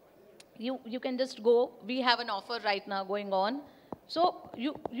 you can just go, we have an offer right now going on. So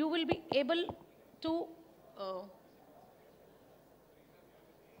you will be able to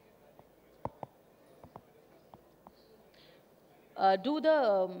do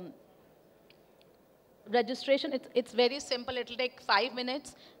the registration. It's very simple. It'll take 5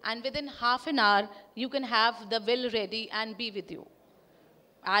 minutes, and within half an hour, you can have the will ready and be with you.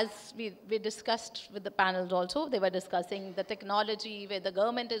 As we discussed with the panels also, they were discussing the technology, where the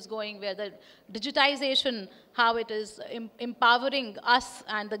government is going, where the digitization, how it is empowering us,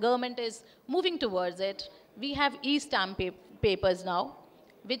 and the government is moving towards it. We have e-stamp papers now,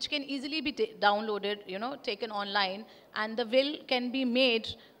 which can easily be downloaded, taken online, and the will can be made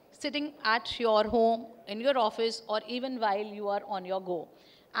sitting at your home, in your office, or even while you are on your go.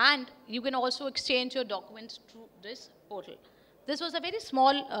 And you can also exchange your documents through this portal. This was a very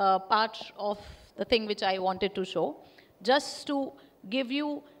small part of the thing which I wanted to show, just to give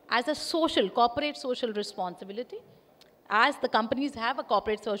you as a corporate social responsibility. As the companies have a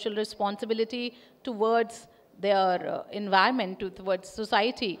corporate social responsibility towards their environment, towards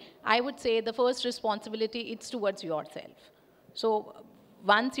society, I would say the first responsibility is towards yourself. So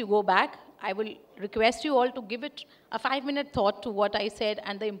once you go back, I will request you all to give it a 5-minute thought to what I said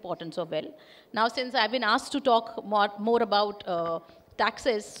and the importance of will. Now, since I've been asked to talk more about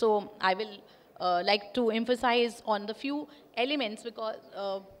taxes, so I will like to emphasize on the few elements, because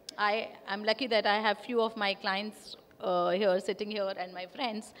I am lucky that I have few of my clients sitting here and my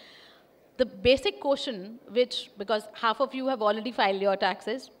friends. The basic question, because half of you have already filed your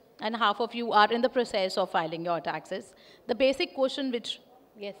taxes and half of you are in the process of filing your taxes, the basic question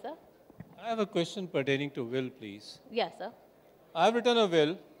yes, sir? I have a question pertaining to will, please. Yes, sir. I have written a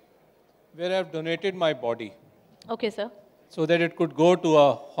will where I have donated my body. Okay, sir. So that it could go to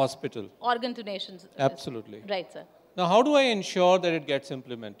a hospital. Organ donations. Absolutely. Right, sir. Now, how do I ensure that it gets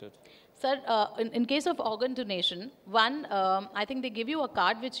implemented? Sir, in case of organ donation, I think they give you a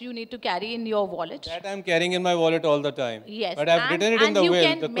card which you need to carry in your wallet. That I'm carrying in my wallet all the time. Yes. But I've written it in the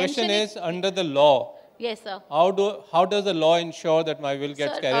will. The question is, under the law, yes, sir. How does the law ensure that my will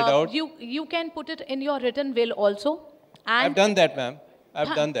gets carried out? You can put it in your written will also. And I've done that, ma'am.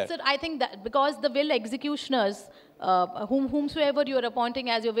 I've done that. Sir, I think that because the will executioners, whomsoever you are appointing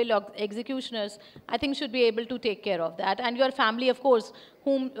as your will executioners, I think should be able to take care of that. And your family, of course,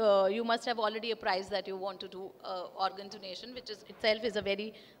 whom you must have already apprised that you want to do organ donation, which itself is a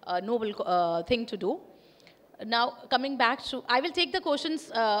very noble thing to do. Now, coming back to, I will take the questions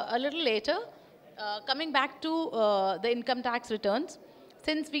a little later. Coming back to the income tax returns,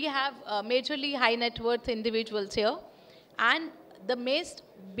 since we have majorly high net worth individuals here, and the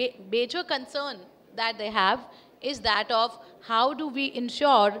major concern that they have is that of how do we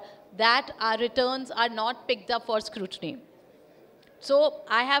ensure that our returns are not picked up for scrutiny. So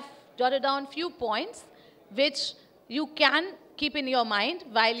I have jotted down few points which you can keep in your mind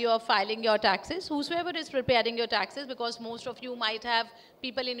while you are filing your taxes, whosoever is preparing your taxes, because most of you might have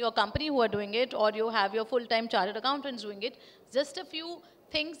people in your company who are doing it, or you have your full-time chartered accountants doing it. Just a few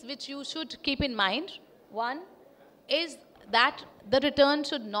things which you should keep in mind. One is that the return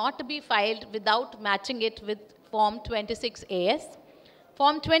should not be filed without matching it with Form 26AS.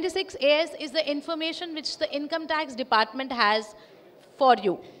 Form 26AS is the information which the income tax department has for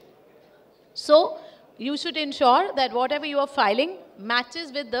you. So you should ensure that whatever you are filing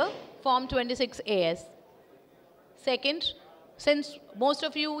matches with the Form 26 AS. Second, since most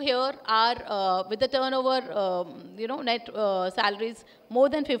of you here are with the turnover, net salaries more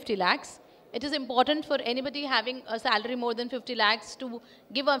than 50 lakhs, it is important for anybody having a salary more than 50 lakhs to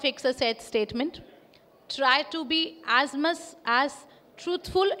give a fixed asset statement. Try to be as much as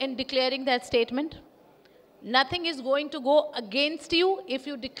truthful in declaring that statement. Nothing is going to go against you if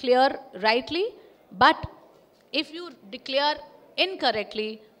you declare rightly, but if you declare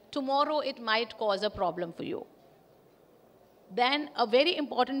incorrectly, tomorrow it might cause a problem for you. Then a very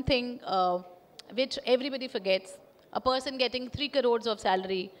important thing which everybody forgets, a person getting 3 crores of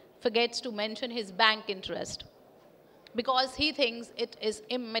salary forgets to mention his bank interest because he thinks it is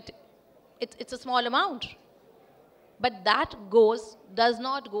it's a small amount. But that does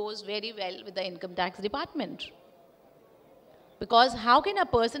not go very well with the income tax department. Because how can a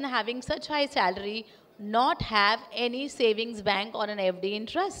person having such high salary not have any savings bank or an FD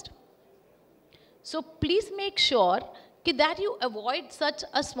interest? So please make sure that you avoid such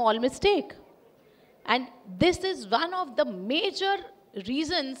a small mistake. And this is one of the major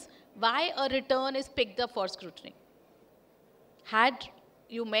reasons why a return is picked up for scrutiny. Had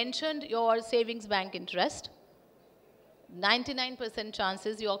you mentioned your savings bank interest, 99%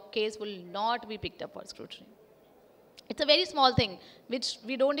 chances your case will not be picked up for scrutiny. It's a very small thing which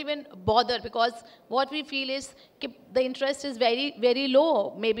we don't even bother because what we feel is the interest is very, very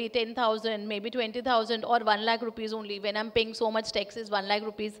low, maybe 10,000, maybe 20,000 or 1 lakh rupees only. When I'm paying so much taxes, 1 lakh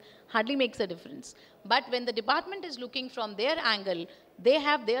rupees hardly makes a difference. But when the department is looking from their angle, they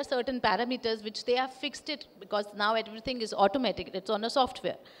have their certain parameters which they have fixed it because now everything is automatic, it's on a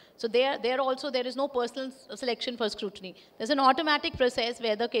software. So there is no personal selection for scrutiny. There's an automatic process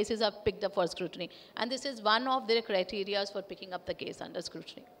where the cases are picked up for scrutiny. And this is one of their criteria for picking up the case under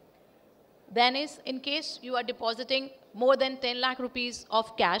scrutiny. Then is, in case you are depositing more than 10 lakh rupees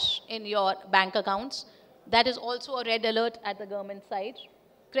of cash in your bank accounts, that is also a red alert at the government side.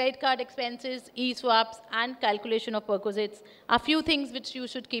 Credit card expenses, e-swaps, and calculation of perquisites are few things which you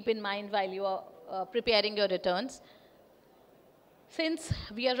should keep in mind while you are preparing your returns. Since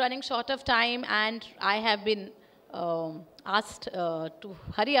we are running short of time and I have been asked to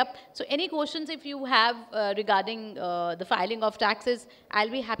hurry up, so any questions if you have regarding the filing of taxes, I'll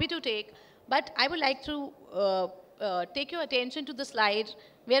be happy to take. But I would like to take your attention to the slide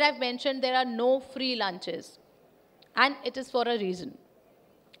where I've mentioned there are no free lunches. And it is for a reason.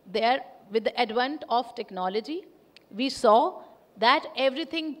 There, with the advent of technology, we saw that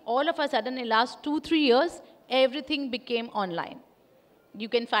everything, all of a sudden in the last 2-3 years, everything became online. You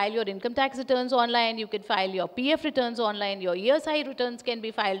can file your income tax returns online, you can file your PF returns online, your ESI returns can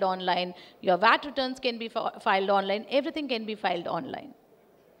be filed online, your VAT returns can be filed online, everything can be filed online.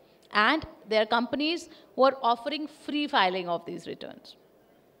 And there are companies who are offering free filing of these returns.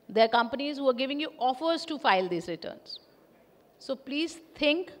 There are companies who are giving you offers to file these returns. So please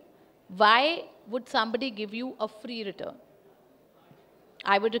think, why would somebody give you a free return?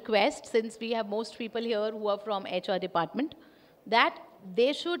 I would request, since we have most people here who are from HR department, that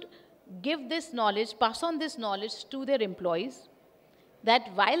they should give this knowledge, pass on this knowledge to their employees, that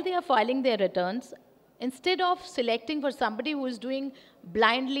while they are filing their returns, instead of selecting for somebody who is doing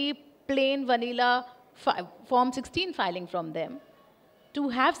blindly plain vanilla Form 16 filing from them, to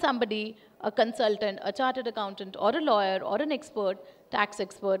have somebody, a consultant, a chartered accountant, or a lawyer, or an expert, tax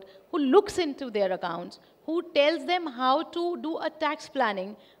expert, who looks into their accounts, who tells them how to do a tax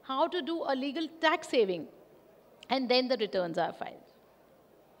planning, how to do a legal tax saving, and then the returns are filed.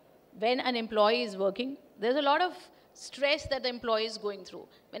 When an employee is working, there's a lot of stress that the employee is going through.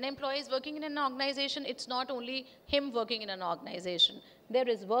 When an employee is working in an organization, it's not only him working in an organization. There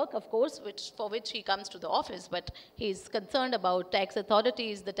is work, of course, for which he comes to the office, but he's concerned about tax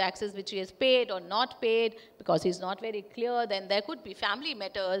authorities, the taxes which he has paid or not paid, because he's not very clear. Then there could be family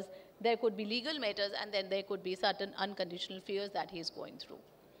matters, there could be legal matters, and then there could be certain unconditional fears that he's going through.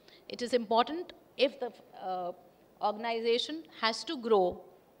 It is important, if the organization has to grow,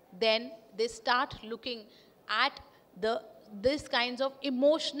 then they start looking at these kinds of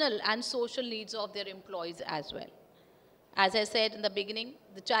emotional and social needs of their employees as well. As I said in the beginning,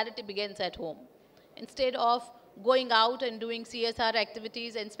 the charity begins at home. Instead of going out and doing CSR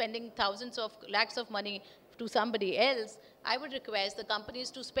activities and spending thousands of lakhs of money to somebody else, I would request the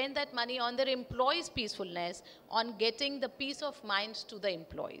companies to spend that money on their employees' peacefulness, on getting the peace of mind to the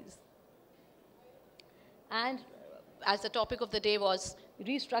employees. And as the topic of the day was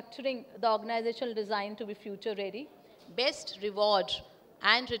restructuring the organizational design to be future ready, best reward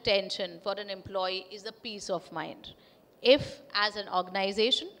and retention for an employee is the peace of mind. If, as an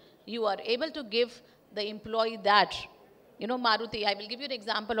organization, you are able to give the employee that, You know, Maruti, I will give you an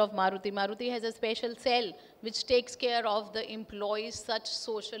example of Maruti. Maruti has a special cell which takes care of the employees' such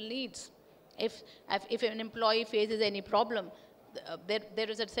social needs. If an employee faces any problem, there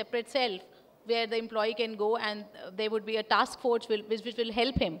is a separate cell where the employee can go, and there would be a task force which will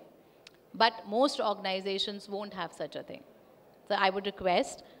help him. But most organizations won't have such a thing. So I would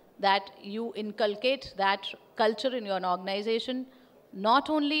request that you inculcate that culture in your organization. Not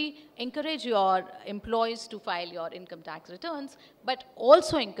only encourage your employees to file your income tax returns, but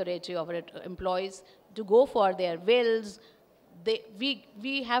also encourage your employees to go for their wills.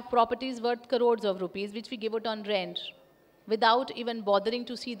 We have properties worth crores of rupees which we give it on rent without even bothering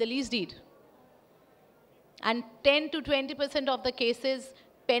to see the lease deed. And 10 to 20% of the cases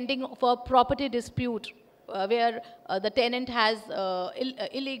pending for property dispute where the tenant has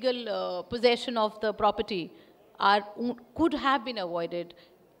illegal possession of the property could have been avoided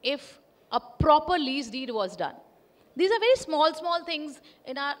if a proper lease deed was done. These are very small things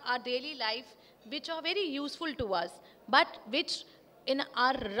in our daily life which are very useful to us, but which in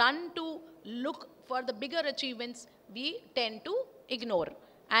our run to look for the bigger achievements, we tend to ignore,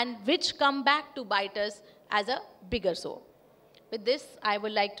 and which come back to bite us as a bigger sore. With this, I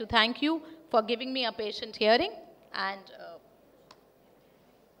would like to thank you for giving me a patient hearing, and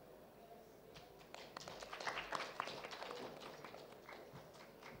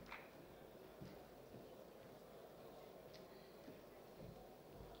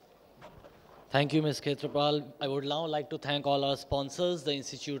Thank you, Ms. Khetrapal. I would now like to thank all our sponsors, the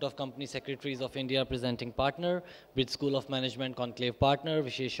Institute of Company Secretaries of India presenting partner, Bridge School of Management Conclave partner,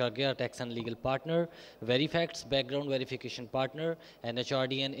 Visheshagya Tax and Legal partner, Verifacts Background Verification partner,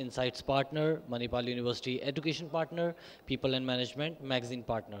 NHRDN Insights partner, Manipal University Education partner, People and Management Magazine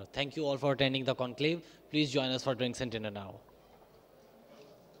partner. Thank you all for attending the conclave. Please join us for drinks and dinner now.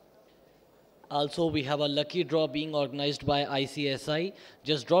 Also, we have a lucky draw being organized by ICSI.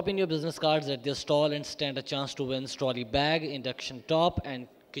 Just drop in your business cards at their stall and stand a chance to win trolley bag, induction top, and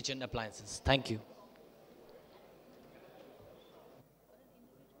kitchen appliances. Thank you.